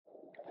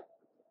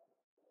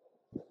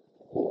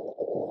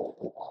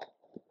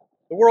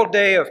The World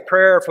Day of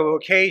Prayer for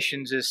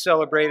Vocations is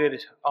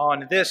celebrated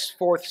on this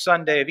fourth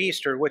Sunday of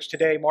Easter, which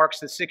today marks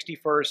the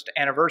 61st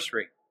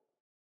anniversary.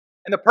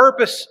 And the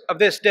purpose of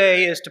this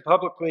day is to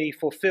publicly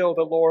fulfill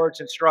the Lord's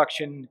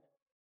instruction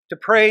to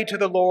pray to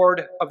the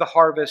Lord of the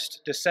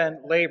harvest to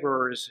send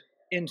laborers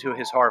into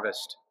his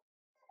harvest.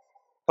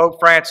 Pope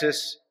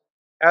Francis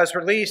has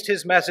released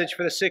his message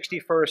for the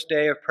 61st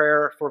Day of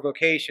Prayer for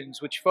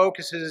Vocations, which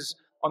focuses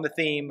on the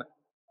theme,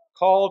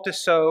 Called to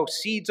Sow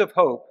Seeds of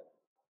Hope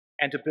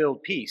and to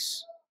Build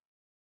Peace.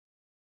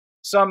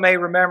 Some may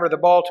remember the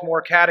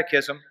Baltimore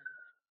Catechism.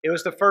 It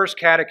was the first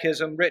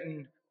catechism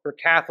written for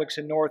Catholics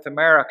in North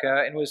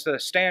America and was the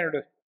standard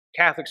of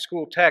Catholic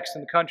school text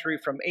in the country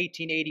from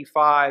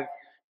 1885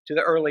 to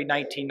the early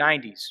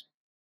 1990s.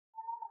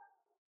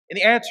 In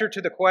the answer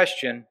to the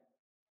question,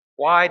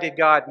 why did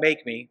God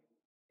make me?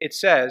 It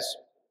says,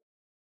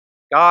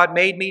 God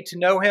made me to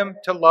know him,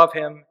 to love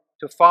him,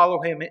 to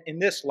follow him in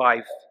this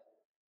life,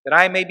 that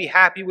I may be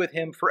happy with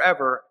him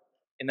forever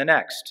in the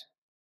next.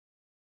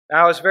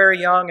 Now, I was very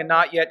young and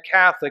not yet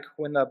Catholic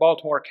when the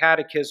Baltimore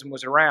Catechism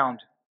was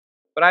around,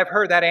 but I've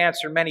heard that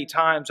answer many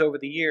times over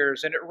the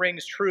years, and it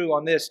rings true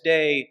on this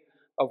day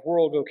of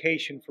World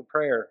Vocation for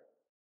Prayer.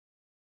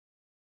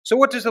 So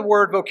what does the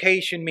word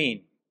vocation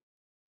mean?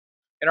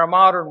 In our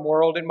modern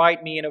world, it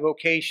might mean a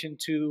vocation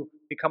to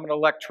become an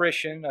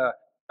electrician, a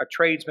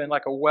tradesman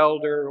like a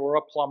welder or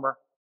a plumber.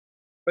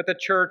 But the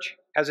church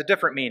has a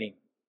different meaning.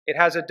 It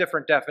has a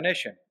different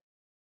definition.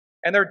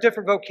 And there are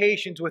different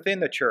vocations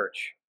within the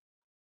church.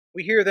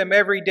 We hear them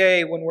every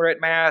day when we're at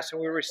Mass and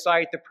we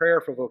recite the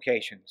prayer for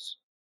vocations.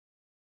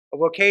 A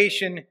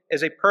vocation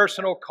is a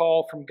personal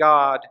call from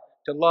God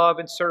to love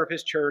and serve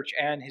his church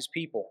and his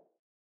people.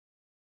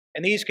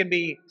 And these can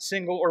be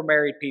single or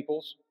married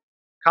peoples,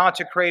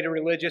 consecrated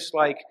religious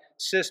like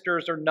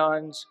sisters or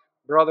nuns,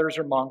 brothers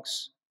or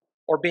monks,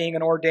 or being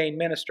an ordained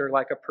minister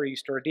like a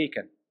priest or a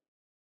deacon.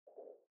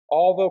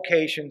 All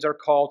vocations are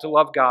called to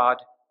love God,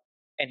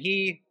 and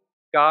he,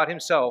 God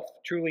himself,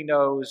 truly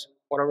knows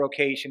what our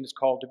vocation is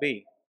called to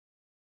be.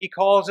 He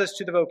calls us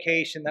to the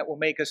vocation that will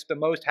make us the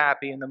most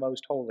happy and the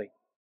most holy.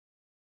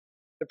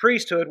 The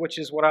priesthood, which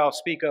is what I'll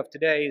speak of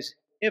today, is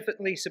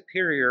infinitely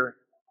superior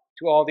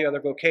to all the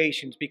other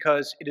vocations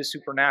because it is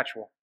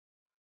supernatural.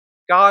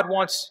 God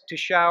wants to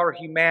shower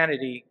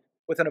humanity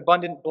with an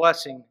abundant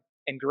blessing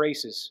and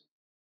graces,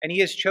 and he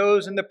has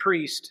chosen the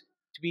priest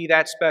to be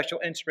that special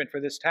instrument for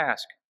this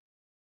task.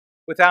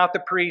 Without the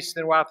priest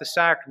and without the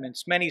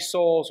sacraments, many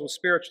souls will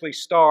spiritually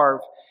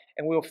starve,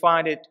 and we will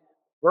find it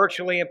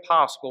virtually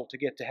impossible to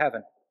get to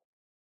heaven.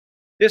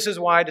 This is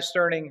why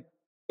discerning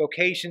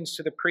vocations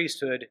to the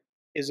priesthood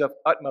is of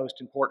utmost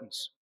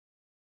importance.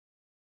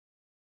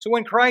 So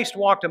when Christ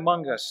walked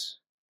among us,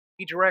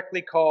 he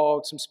directly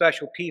called some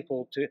special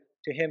people to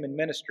him in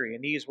ministry,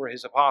 and these were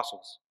his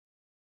apostles.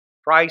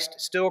 Christ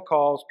still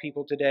calls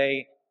people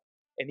today,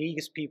 and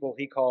these people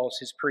he calls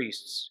his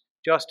priests,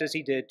 just as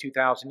he did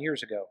 2,000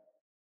 years ago.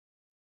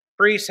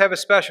 Priests have a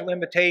special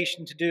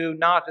invitation to do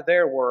not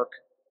their work,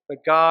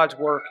 but God's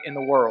work in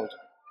the world.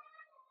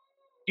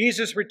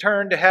 Jesus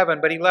returned to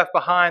heaven, but he left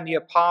behind the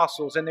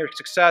apostles and their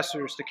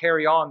successors to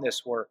carry on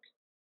this work.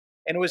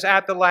 And it was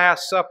at the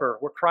Last Supper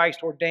where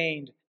Christ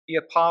ordained the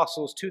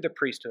apostles to the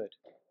priesthood.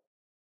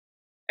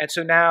 And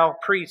so now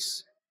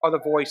priests are the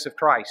voice of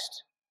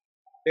Christ.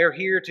 They're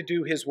here to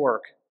do his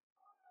work.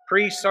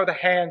 Priests are the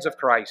hands of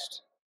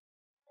Christ.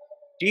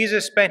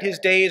 Jesus spent his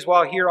days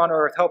while here on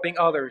earth helping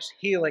others,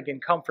 healing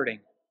and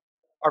comforting.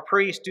 Our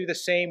priests do the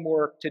same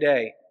work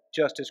today,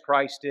 just as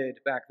Christ did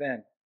back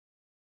then.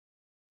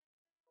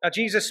 Now,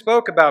 Jesus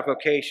spoke about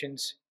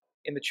vocations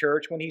in the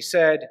church when he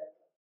said,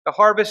 "The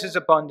harvest is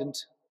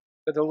abundant,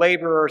 but the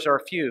laborers are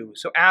few.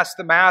 So ask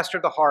the master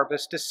of the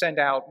harvest to send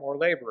out more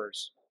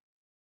laborers."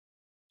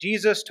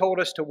 Jesus told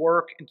us to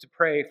work and to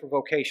pray for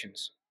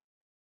vocations.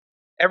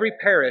 Every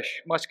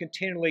parish must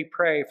continually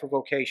pray for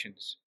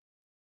vocations.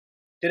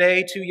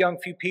 Today, too young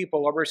few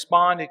people are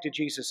responding to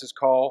Jesus'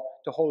 call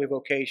to holy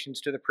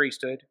vocations to the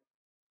priesthood,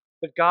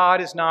 but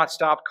God has not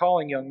stopped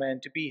calling young men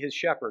to be his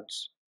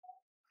shepherds.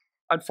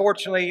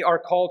 Unfortunately, our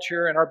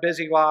culture and our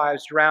busy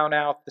lives drown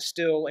out the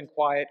still and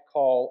quiet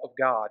call of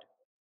God.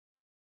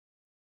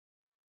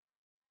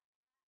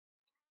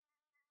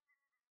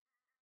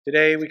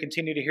 Today, we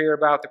continue to hear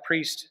about the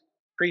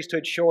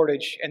priesthood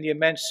shortage and the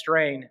immense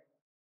strain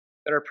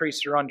that our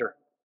priests are under.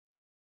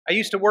 I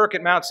used to work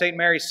at Mount St.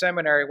 Mary's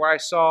Seminary, where I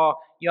saw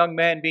young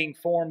men being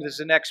formed as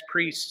the next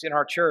priests in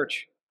our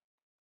church.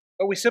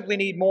 But we simply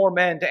need more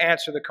men to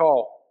answer the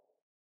call.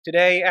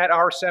 Today at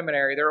our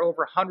seminary, there are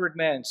over 100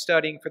 men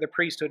studying for the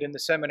priesthood in the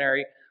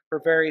seminary for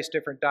various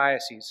different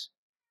dioceses.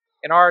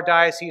 In our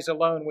diocese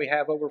alone, we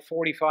have over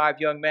 45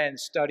 young men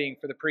studying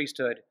for the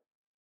priesthood.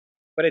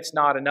 But it's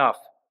not enough.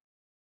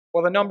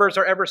 While the numbers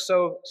are ever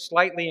so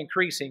slightly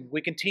increasing,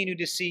 we continue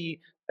to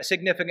see a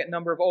significant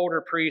number of older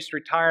priests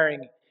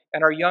retiring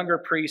and our younger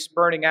priests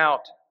burning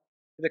out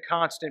to the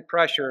constant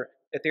pressure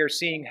that they are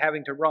seeing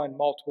having to run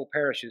multiple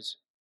parishes.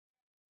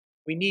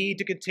 We need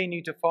to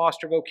continue to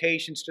foster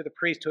vocations to the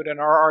priesthood in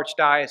our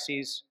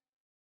archdiocese,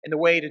 And the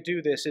way to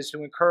do this is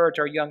to encourage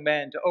our young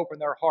men to open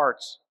their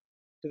hearts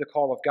to the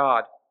call of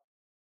God.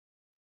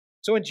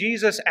 So when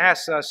Jesus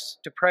asks us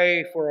to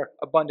pray for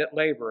abundant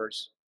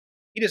laborers,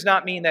 he does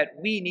not mean that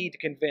we need to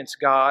convince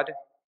God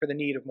for the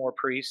need of more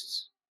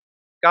priests.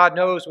 God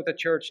knows what the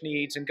church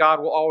needs, and God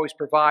will always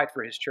provide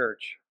for his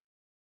church.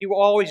 He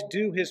will always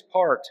do his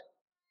part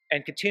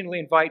and continually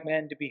invite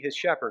men to be his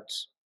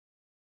shepherds.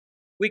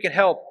 We can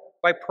help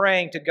by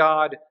praying to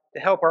God to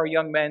help our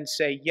young men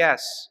say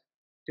yes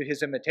to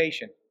his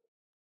invitation.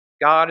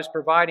 God is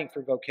providing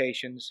for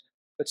vocations,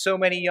 but so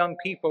many young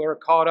people are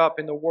caught up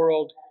in the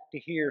world to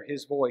hear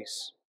his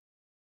voice.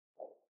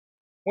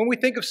 When we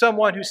think of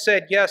someone who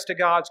said yes to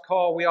God's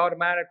call, we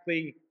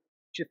automatically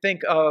should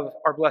think of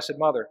our Blessed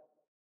Mother.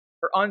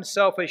 Her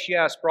unselfish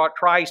yes brought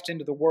Christ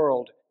into the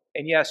world,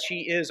 and yes,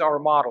 she is our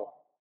model.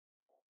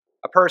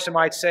 A person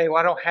might say, well,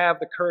 I don't have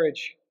the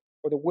courage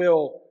or the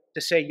will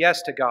to say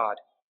yes to God.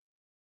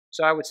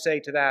 So I would say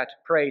to that,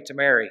 pray to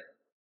Mary.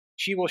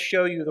 She will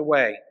show you the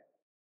way.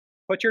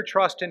 Put your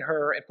trust in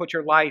her and put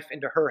your life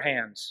into her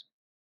hands.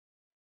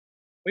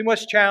 We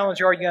must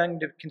challenge our young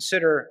to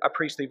consider a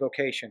priestly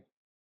vocation.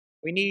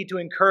 We need to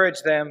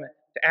encourage them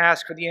to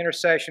ask for the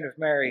intercession of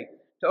Mary,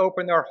 to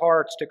open their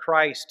hearts to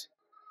Christ,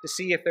 to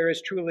see if there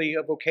is truly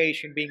a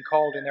vocation being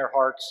called in their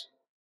hearts.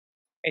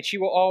 And she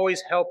will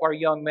always help our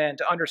young men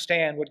to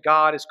understand what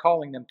God is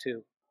calling them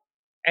to.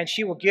 And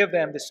she will give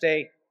them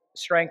the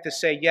strength to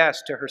say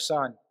yes to her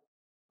Son.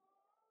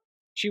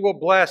 She will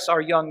bless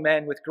our young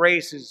men with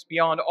graces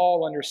beyond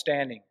all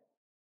understanding.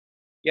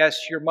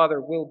 Yes, your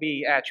mother will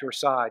be at your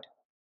side.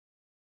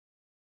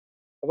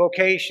 A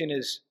vocation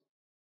is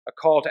a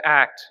call to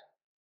act,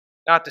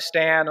 not to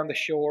stand on the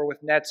shore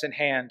with nets in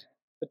hand,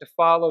 but to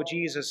follow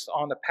Jesus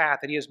on the path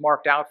that he has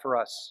marked out for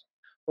us,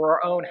 for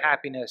our own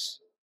happiness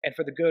and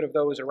for the good of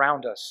those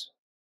around us.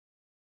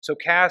 So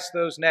cast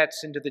those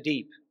nets into the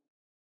deep.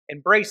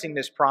 Embracing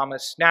this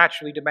promise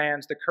naturally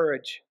demands the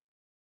courage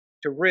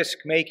to risk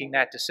making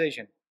that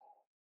decision.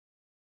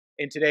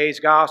 In today's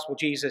gospel,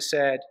 Jesus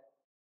said,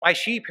 "My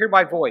sheep hear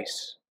my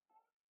voice."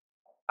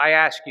 I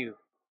ask you,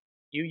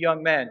 you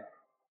young men,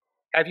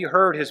 have you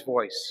heard his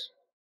voice?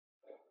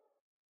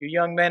 You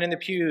young men in the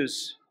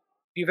pews,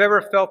 if you've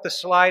ever felt the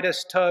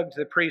slightest tug to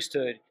the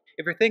priesthood,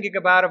 if you're thinking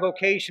about a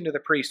vocation to the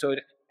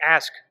priesthood,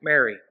 ask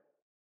Mary.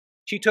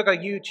 She took a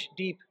huge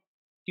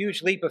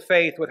leap of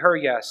faith with her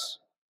yes.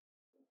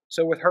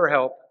 So with her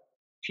help,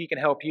 she can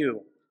help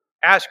you.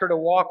 Ask her to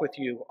walk with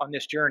you on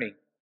this journey.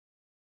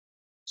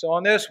 So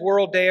on this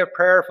World Day of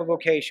Prayer for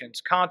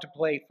Vocations,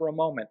 contemplate for a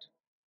moment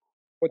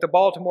what the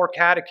Baltimore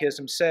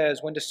Catechism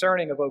says when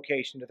discerning a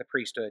vocation to the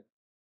priesthood.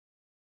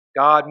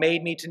 God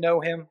made me to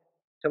know him,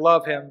 to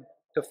love him,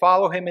 to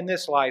follow him in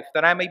this life,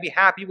 that I may be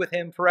happy with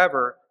him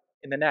forever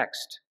in the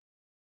next.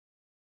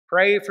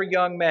 Pray for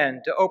young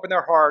men to open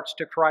their hearts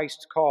to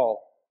Christ's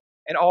call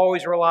and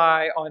always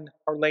rely on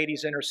Our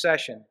Lady's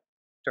intercession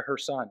to her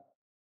Son.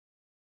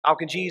 How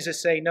can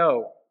Jesus say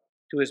no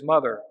to his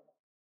mother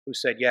who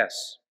said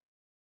yes?